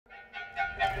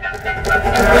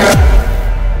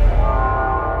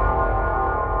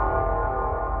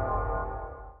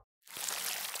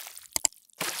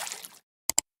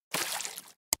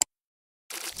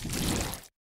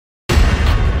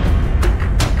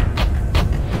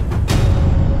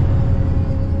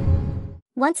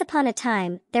Once upon a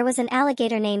time, there was an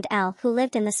alligator named Al who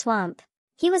lived in the swamp.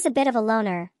 He was a bit of a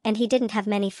loner, and he didn't have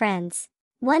many friends.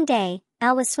 One day,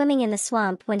 Al was swimming in the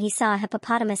swamp when he saw a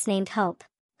hippopotamus named Hope.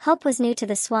 Hope was new to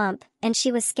the swamp, and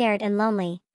she was scared and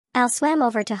lonely. Al swam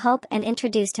over to Hope and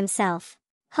introduced himself.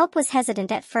 Hope was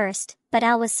hesitant at first, but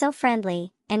Al was so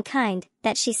friendly and kind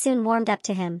that she soon warmed up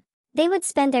to him. They would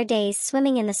spend their days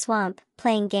swimming in the swamp,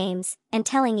 playing games, and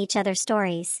telling each other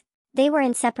stories. They were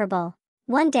inseparable.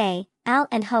 One day, Al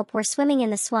and Hope were swimming in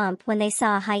the swamp when they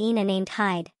saw a hyena named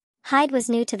Hyde. Hyde was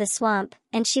new to the swamp,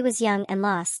 and she was young and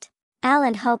lost. Al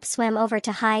and Hope swam over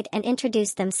to Hyde and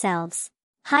introduced themselves.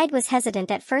 Hyde was hesitant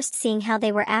at first, seeing how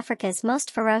they were Africa's most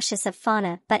ferocious of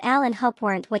fauna, but Al and Hope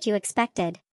weren't what you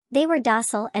expected. They were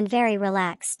docile and very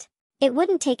relaxed. It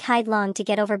wouldn't take Hyde long to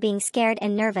get over being scared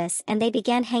and nervous, and they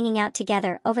began hanging out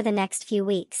together over the next few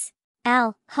weeks.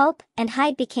 Al, Hope, and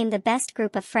Hyde became the best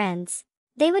group of friends.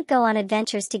 They would go on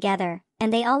adventures together,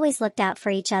 and they always looked out for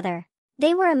each other.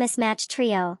 They were a mismatched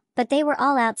trio, but they were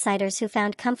all outsiders who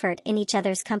found comfort in each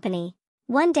other's company.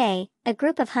 One day, a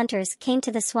group of hunters came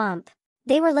to the swamp.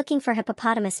 They were looking for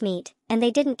hippopotamus meat, and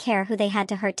they didn't care who they had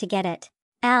to hurt to get it.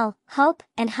 Al, Hope,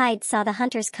 and Hyde saw the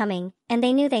hunters coming, and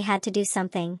they knew they had to do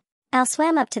something. Al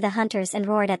swam up to the hunters and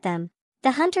roared at them.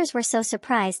 The hunters were so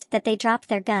surprised that they dropped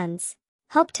their guns.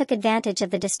 Hope took advantage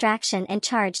of the distraction and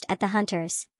charged at the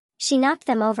hunters. She knocked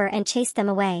them over and chased them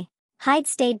away. Hyde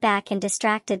stayed back and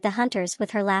distracted the hunters with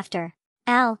her laughter.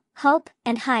 Al, Hope,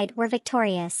 and Hyde were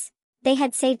victorious. They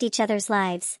had saved each other's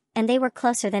lives, and they were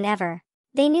closer than ever.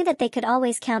 They knew that they could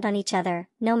always count on each other,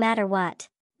 no matter what.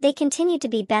 They continued to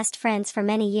be best friends for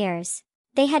many years.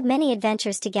 They had many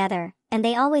adventures together, and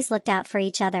they always looked out for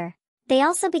each other. They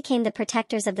also became the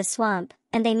protectors of the swamp,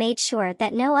 and they made sure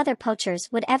that no other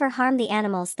poachers would ever harm the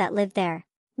animals that lived there.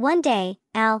 One day,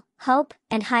 Al, Hope,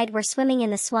 and Hyde were swimming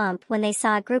in the swamp when they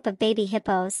saw a group of baby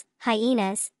hippos,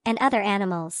 hyenas, and other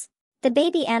animals. The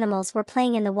baby animals were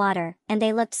playing in the water, and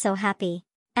they looked so happy.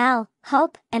 Al,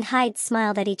 Hope, and Hyde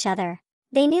smiled at each other.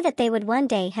 They knew that they would one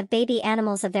day have baby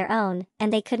animals of their own,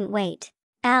 and they couldn't wait.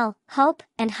 Al, Hope,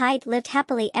 and Hyde lived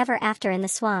happily ever after in the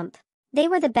swamp. They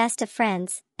were the best of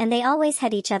friends, and they always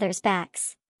had each other's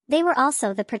backs. They were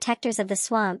also the protectors of the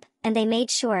swamp, and they made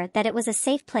sure that it was a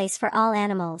safe place for all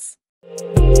animals.